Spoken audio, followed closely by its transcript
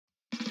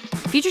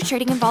Future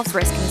trading involves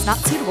risk and is not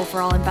suitable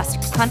for all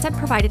investors. Content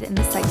provided in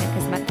this segment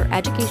is meant for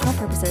educational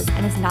purposes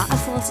and is not a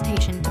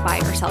solicitation to buy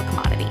or sell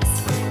commodities.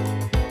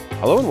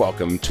 Hello and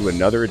welcome to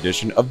another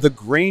edition of the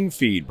Grain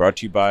Feed, brought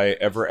to you by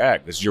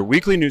EverAg. This is your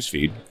weekly news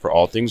feed for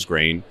all things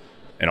grain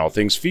and all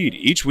things feed.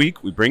 Each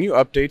week, we bring you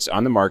updates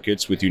on the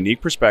markets with unique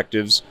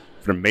perspectives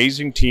from an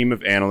amazing team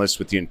of analysts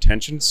with the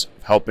intentions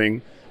of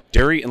helping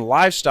dairy and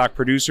livestock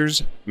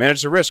producers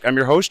manage the risk. I'm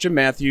your host, Jim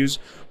Matthews.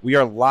 We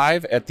are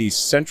live at the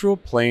Central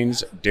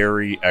Plains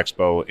Dairy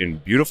Expo in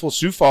beautiful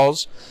Sioux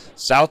Falls,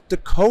 South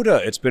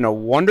Dakota. It's been a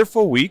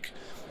wonderful week.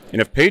 And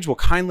if Paige will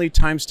kindly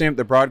timestamp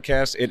the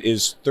broadcast, it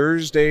is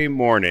Thursday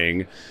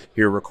morning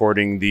here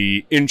recording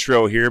the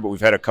intro here, but we've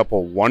had a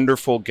couple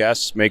wonderful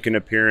guests make an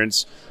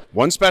appearance.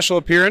 One special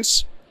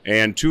appearance,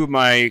 and two of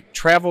my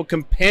travel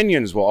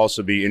companions will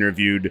also be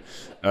interviewed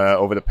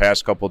over the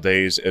past couple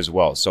days as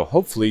well. So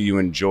hopefully you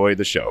enjoy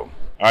the show.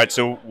 All right,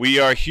 so we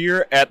are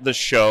here at the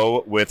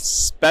show with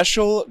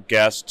special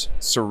guest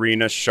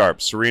Serena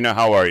Sharp. Serena,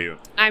 how are you?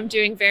 I'm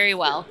doing very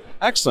well.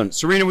 Excellent.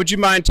 Serena, would you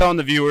mind telling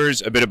the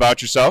viewers a bit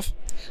about yourself?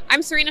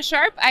 I'm Serena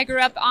Sharp. I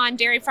grew up on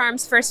dairy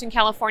farms, first in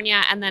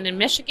California and then in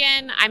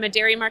Michigan. I'm a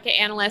dairy market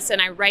analyst,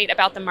 and I write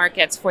about the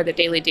markets for the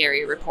Daily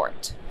Dairy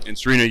Report. And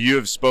Serena, you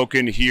have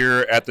spoken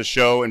here at the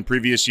show in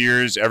previous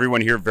years. Everyone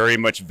here very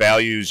much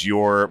values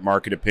your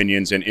market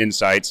opinions and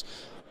insights.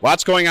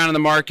 Lots going on in the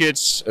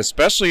markets,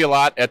 especially a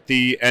lot at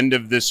the end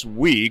of this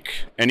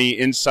week. Any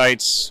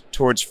insights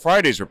towards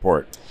Friday's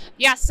report?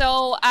 Yeah,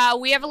 so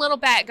we have a little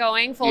bet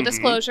going, full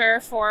disclosure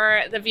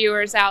for the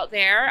viewers out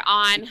there,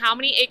 on how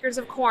many acres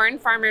of corn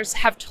farmers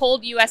have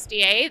told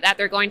USDA that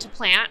they're going to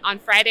plant. On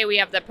Friday, we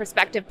have the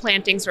prospective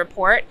plantings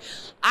report.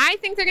 I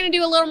think they're going to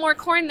do a little more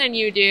corn than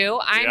you do.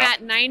 I'm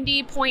at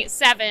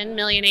 90.7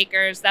 million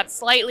acres. That's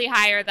slightly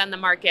higher than the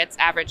market's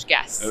average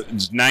guess.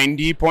 It's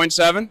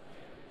 90.7,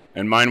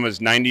 and mine was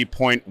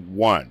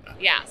 90.1.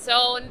 Yeah,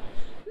 so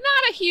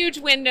not a huge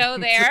window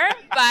there,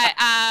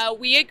 but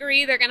we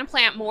agree they're going to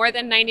plant more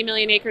than 90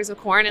 million acres of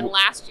corn, and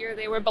last year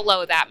they were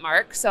below that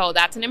mark, so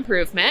that's an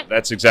improvement.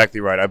 That's exactly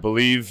right. I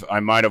believe I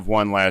might have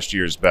won last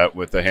year's bet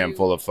with a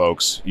handful of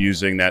folks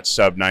using that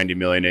sub 90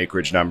 million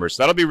acreage number,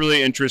 so that'll be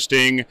really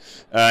interesting.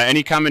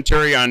 Any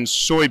commentary on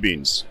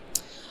soybeans?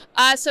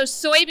 So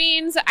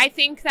soybeans, I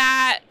think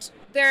that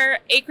their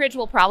acreage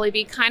will probably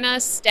be kind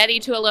of steady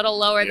to a little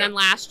lower than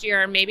last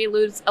year, maybe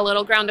lose a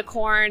little ground to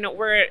corn.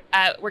 We're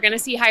going to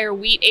see higher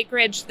wheat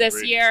acreage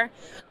this year.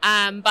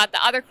 But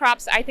the other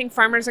crops, I think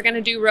farmers are going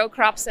to do row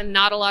crops and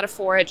not a lot of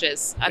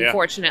forages,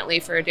 unfortunately,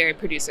 for dairy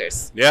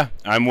producers. Yeah,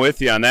 I'm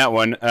with you on that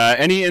one.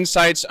 Any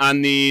insights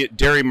on the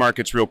dairy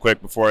markets real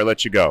quick before I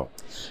let you go?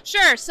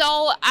 Sure.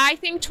 So I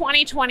think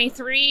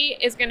 2023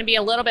 is going to be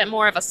a little bit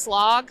more of a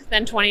slog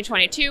than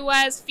 2022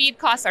 was. Feed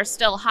costs are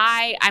still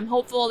high. I'm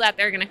hopeful that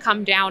they're going to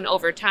come down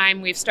over time.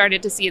 We've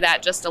started to see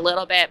that just a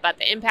little bit, but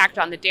the impact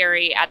on the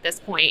dairy at this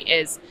point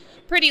is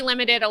pretty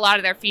limited. A lot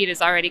of their feed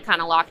is already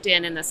kind of locked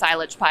in the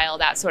silage pile,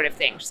 that sort of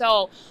thing.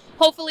 So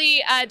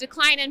hopefully a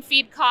decline in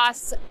feed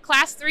costs.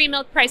 Class 3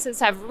 milk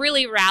prices have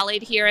really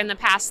rallied here in the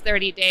past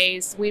 30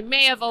 days. We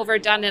may have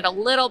overdone it a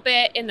little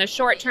bit in the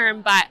short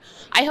term, but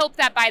I hope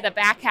that by the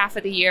back half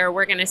of the year,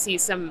 we're going to see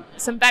some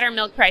better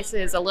milk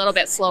prices, a little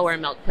bit slower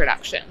milk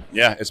production.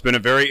 Yeah, it's been a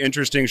very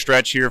interesting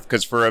stretch here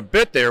because for a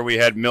bit there, we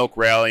had milk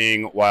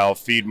rallying while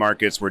feed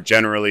markets were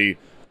generally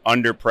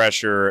under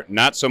pressure.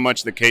 Not so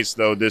much the case,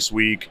 though, this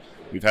week.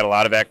 We've had a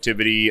lot of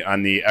activity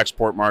on the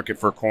export market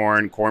for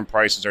corn. Corn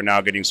prices are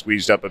now getting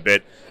squeezed up a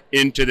bit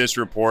into this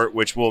report,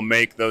 which will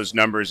make those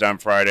numbers on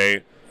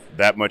Friday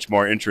that much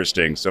more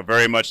interesting. So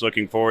very much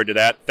looking forward to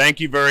that.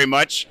 Thank you very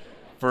much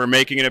for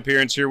making an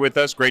appearance here with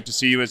us. Great to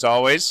see you as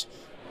always.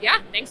 Yeah,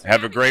 thanks.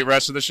 Have a great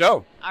rest of the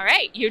show. All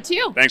right, you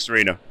too. Thanks,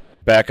 Serena.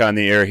 Back on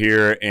the air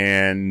here,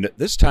 and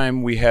this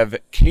time we have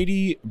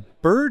Katie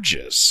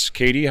Burgess.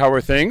 Katie, how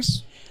are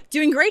things?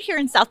 Doing great here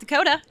in South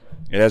Dakota.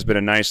 It has been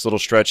a nice little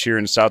stretch here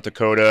in South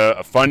Dakota.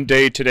 A fun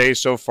day today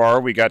so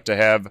far. We got to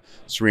have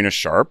Serena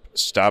Sharp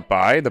stop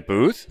by the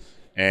booth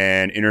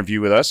and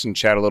interview with us and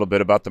chat a little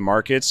bit about the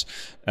markets.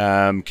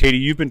 Katie,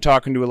 you've been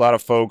talking to a lot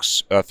of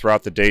folks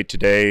throughout the day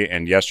today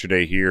and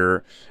yesterday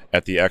here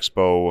at the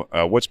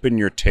Expo. What's been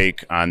your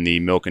take on the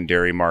milk and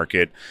dairy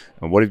market?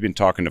 And what have you been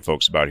talking to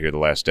folks about here the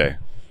last day?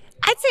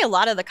 I'd say a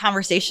lot of the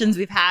conversations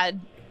we've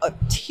had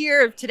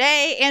here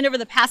today and over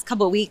the past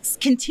couple of weeks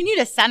continue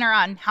to center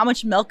on how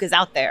much milk is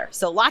out there.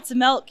 So lots of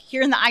milk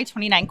here in the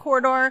I-29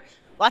 corridor,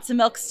 lots of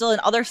milk still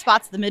in other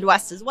spots of the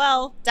Midwest as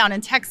well, down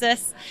in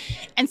Texas.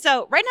 And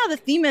so right now the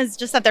theme is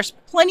just that there's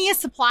plenty of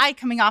supply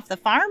coming off the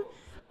farm,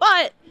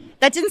 but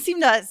that didn't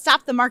seem to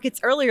stop the markets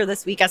earlier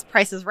this week as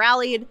prices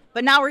rallied.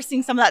 But now we're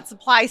seeing some of that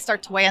supply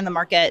start to weigh on the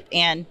market,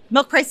 and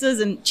milk prices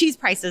and cheese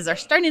prices are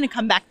starting to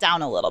come back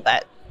down a little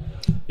bit.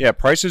 Yeah,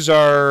 prices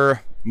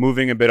are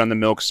moving a bit on the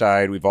milk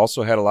side. We've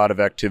also had a lot of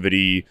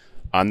activity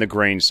on the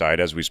grain side,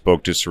 as we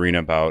spoke to Serena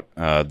about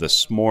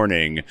this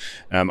morning.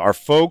 Are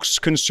folks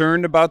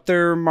concerned about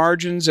their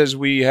margins as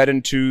we head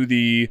into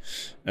the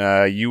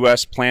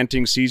U.S.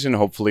 planting season,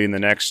 hopefully in the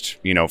next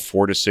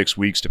 4 to 6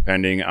 weeks,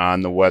 depending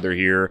on the weather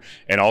here,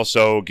 and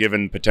also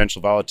given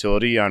potential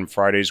volatility on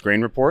Friday's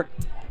grain report?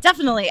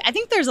 Definitely. I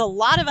think there's a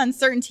lot of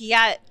uncertainty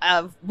yet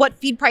of what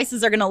feed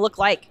prices are going to look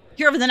like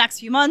here over the next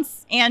few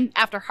months and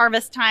after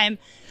harvest time.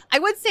 I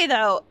would say,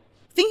 though,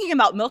 thinking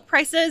about milk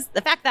prices,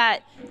 the fact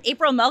that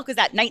April milk is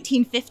at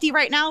 $19.50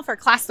 right now for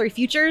Class 3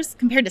 futures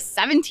compared to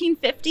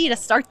 $17.50 to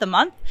start the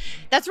month,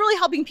 that's really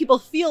helping people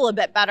feel a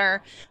bit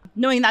better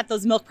knowing that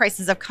those milk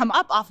prices have come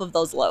up off of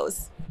those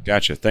lows.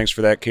 Gotcha. Thanks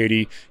for that,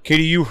 Katie.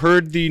 Katie, you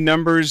heard the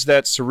numbers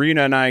that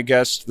Serena and I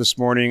guessed this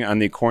morning on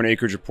the corn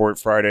acreage report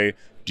Friday.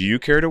 Do you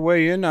care to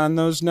weigh in on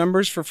those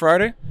numbers for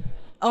Friday?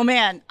 Oh,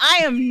 man, I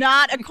am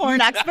not a corn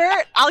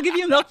expert. I'll give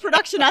you milk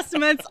production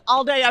estimates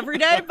all day, every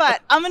day,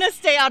 but I'm going to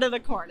stay out of the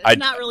corn. It's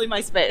not really my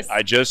space.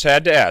 I just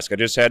had to ask.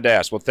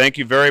 Well, thank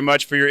you very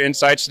much for your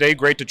insights today.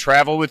 Great to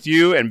travel with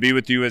you and be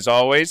with you as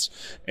always.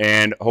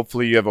 And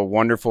hopefully you have a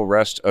wonderful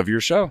rest of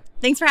your show.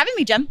 Thanks for having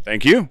me, Jim.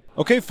 Thank you.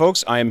 Okay,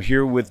 folks, I am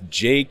here with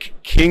Jake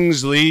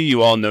Kingsley.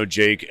 You all know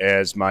Jake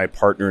as my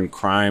partner in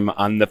crime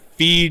on the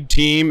feed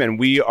team, and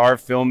we are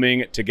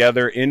filming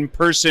together in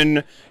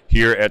person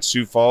here at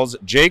Sioux Falls.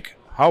 Jake,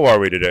 how are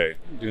we today?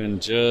 Doing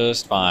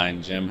just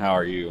fine, Jim. How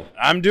are you?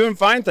 I'm doing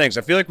fine, thanks.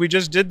 I feel like we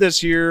just did this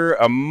here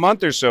a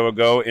month or so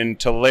ago in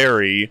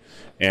Tulare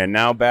and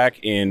now back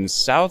in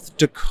South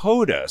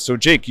Dakota. So,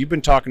 Jake, you've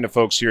been talking to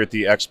folks here at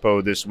the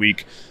Expo this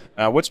week.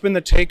 What's been the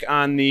take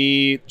on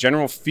the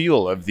general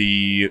feel of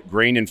the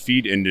grain and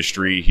feed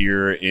industry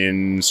here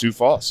in Sioux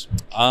Falls?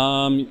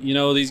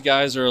 These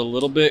guys are a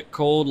little bit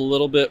cold, a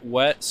little bit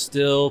wet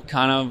still,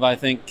 kind of, I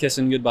think,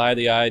 kissing goodbye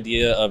the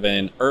idea of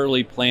an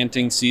early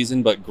planting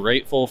season, but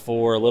grateful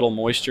for a little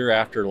moisture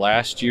after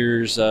last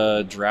year's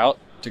drought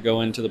to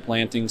go into the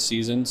planting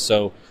season.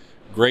 So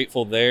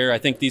grateful there. I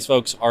think these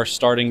folks are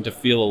starting to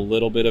feel a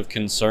little bit of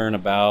concern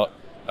about,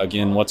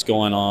 again, what's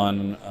going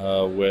on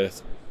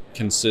with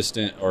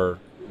consistent or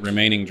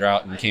remaining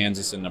drought in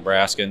Kansas and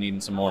Nebraska,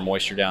 needing some more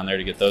moisture down there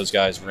to get those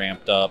guys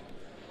ramped up,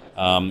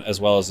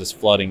 as well as this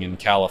flooding in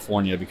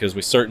California, because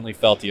we certainly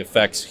felt the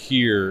effects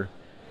here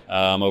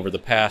over the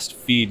past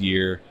feed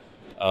year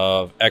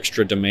of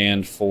extra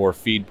demand for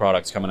feed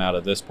products coming out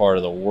of this part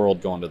of the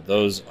world going to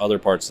those other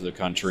parts of the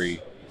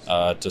country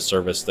to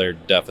service their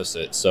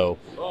deficit. So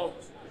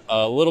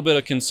a little bit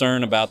of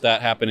concern about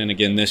that happening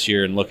again this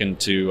year, and looking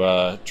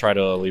to try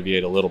to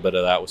alleviate a little bit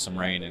of that with some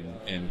rain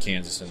in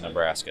Kansas and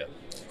Nebraska.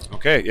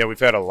 Okay, yeah, we've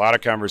had a lot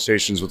of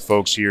conversations with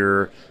folks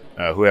here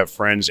who have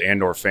friends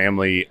and or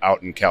family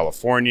out in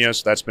California,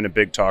 so that's been a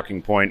big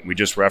talking point. We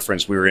just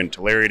referenced we were in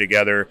Tulare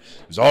together.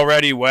 It was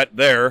already wet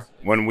there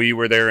when we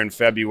were there in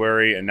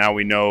February, and now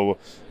we know,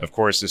 of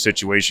course, the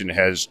situation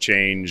has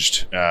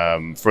changed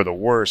for the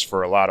worse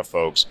for a lot of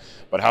folks,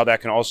 but how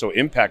that can also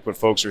impact what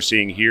folks are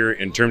seeing here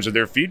in terms of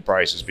their feed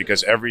prices,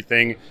 because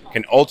everything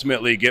can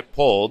ultimately get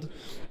pulled.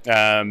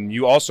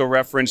 You also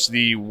referenced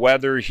the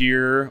weather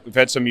here. We've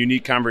had some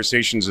unique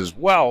conversations as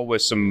well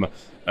with some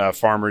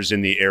farmers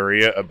in the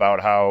area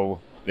about how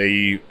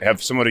they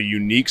have somewhat a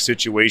unique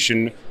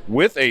situation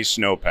with a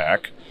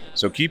snowpack.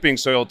 So keeping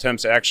soil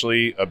temps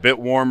actually a bit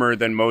warmer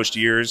than most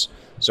years.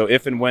 So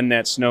if and when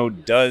that snow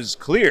does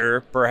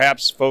clear,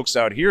 perhaps folks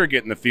out here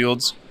get in the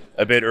fields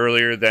a bit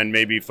earlier than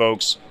maybe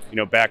folks,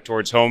 back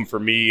towards home for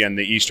me and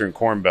the Eastern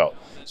Corn Belt.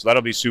 So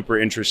that'll be super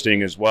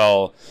interesting as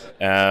well.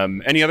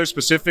 Any other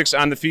specifics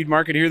on the feed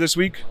market here this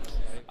week?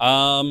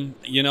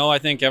 I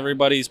think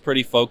everybody's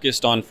pretty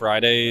focused on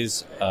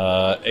Friday's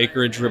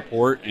acreage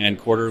report and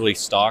quarterly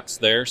stocks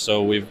there.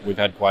 So we've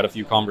had quite a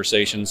few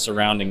conversations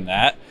surrounding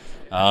that.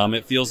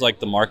 It feels like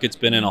the market's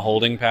been in a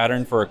holding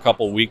pattern for a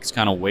couple weeks,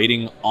 kind of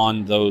waiting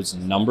on those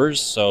numbers.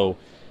 So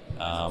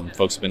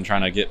folks have been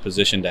trying to get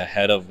positioned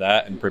ahead of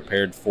that and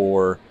prepared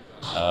for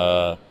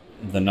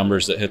the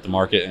numbers that hit the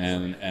market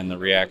and the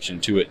reaction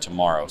to it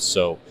tomorrow.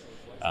 So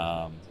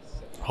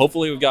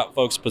hopefully we've got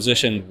folks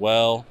positioned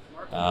well,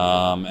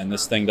 and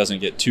this thing doesn't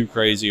get too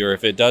crazy, or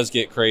if it does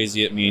get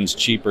crazy, it means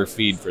cheaper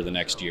feed for the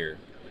next year.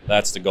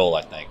 That's the goal,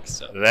 I think.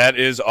 So that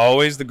is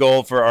always the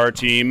goal for our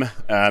team.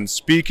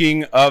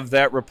 Speaking of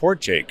that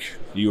report, Jake,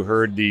 you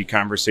heard the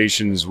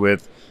conversations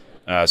with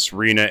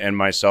Serena and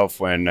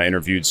myself when I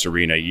interviewed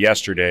Serena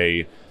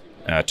yesterday,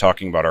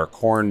 talking about our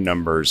corn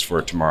numbers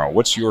for tomorrow.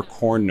 What's your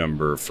corn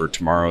number for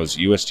tomorrow's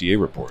USDA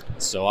report?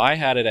 So I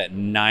had it at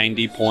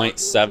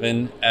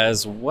 90.7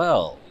 as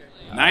well.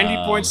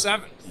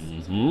 90.7?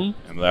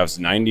 Mm-hmm. And that was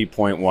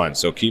 90.1.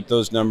 So keep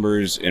those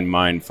numbers in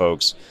mind,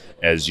 folks,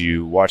 as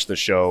you watch the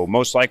show,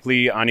 most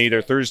likely on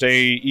either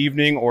Thursday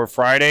evening or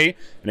Friday.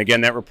 And again,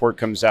 that report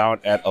comes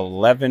out at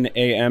 11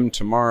 a.m.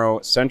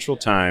 tomorrow Central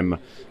Time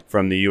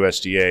from the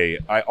USDA.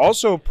 I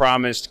also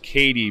promised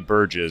Katie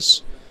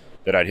Burgess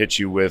that I'd hit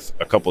you with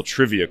a couple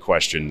trivia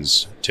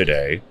questions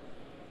today.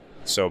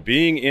 So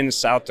being in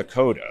South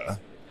Dakota,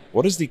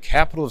 what is the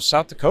capital of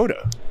South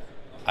Dakota?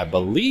 I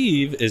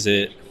believe, is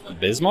it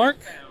Bismarck?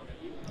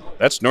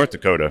 That's North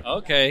Dakota.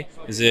 Okay.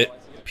 Is it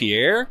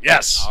Pierre?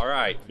 Yes. All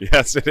right.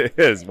 Yes, it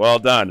is. Well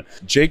done.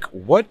 Jake,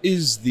 what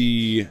is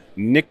the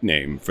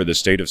nickname for the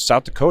state of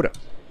South Dakota?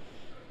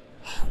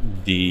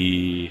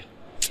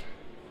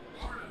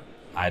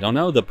 I don't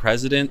know. The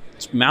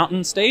President's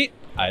Mountain State?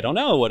 I don't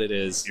know what it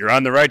is. You're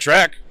on the right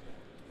track.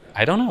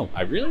 I don't know.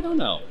 I really don't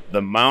know.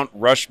 The Mount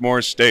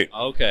Rushmore State.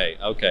 Okay.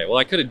 Well,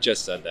 I could have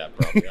just said that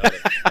probably.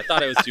 I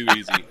thought it was too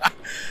easy.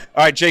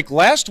 All right, Jake,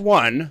 last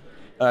one.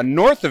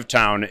 North of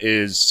town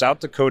is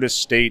South Dakota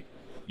State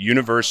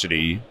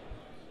University.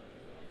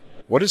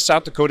 What is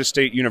South Dakota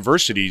State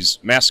University's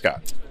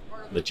mascot?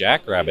 The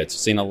Jackrabbits.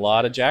 Seen a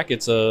lot of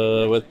jackets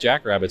with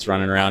jackrabbits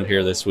running around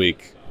here this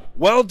week.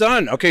 Well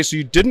done. Okay, so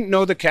you didn't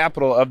know the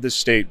capital of the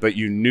state, but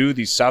you knew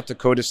the South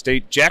Dakota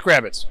State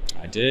Jackrabbits.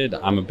 I did.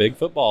 I'm a big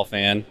football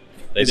fan.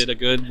 They did a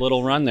good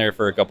little run there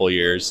for a couple of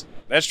years.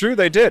 That's true,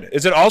 they did.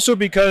 Is it also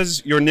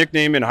because your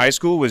nickname in high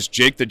school was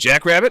Jake the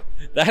Jackrabbit?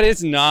 That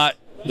is not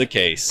the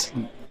case.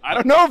 I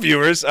don't know,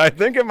 viewers. I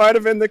think it might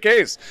have been the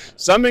case.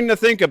 Something to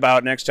think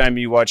about next time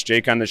you watch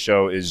Jake on the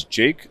show is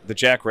Jake the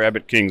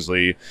Jackrabbit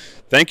Kingsley.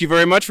 Thank you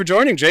very much for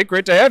joining, Jake.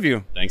 Great to have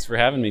you. Thanks for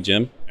having me,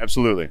 Jim.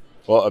 Absolutely.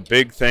 Well, a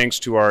big thanks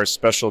to our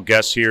special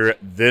guests here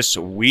this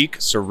week,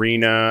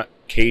 Serena,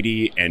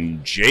 Katie,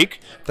 and Jake.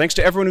 Thanks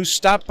to everyone who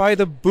stopped by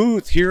the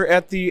booth here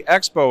at the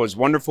Expo. It was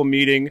wonderful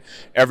meeting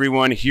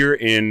everyone here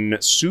in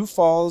Sioux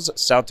Falls,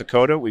 South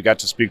Dakota. We got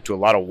to speak to a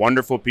lot of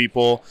wonderful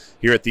people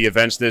here at the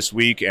events this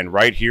week and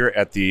right here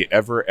at the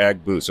Ever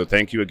Ag booth. So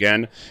thank you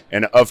again.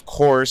 And of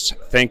course,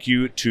 thank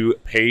you to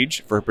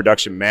Paige for her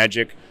production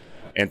magic.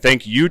 And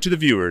thank you to the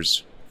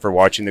viewers for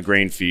watching the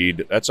Grain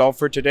Feed. That's all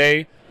for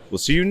today. We'll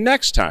see you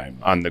next time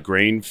on the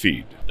Grain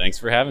Feed. Thanks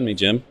for having me,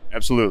 Jim.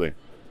 Absolutely.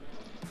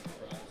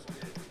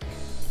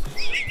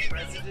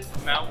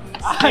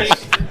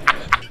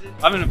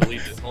 I'm going to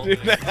believe this whole thing.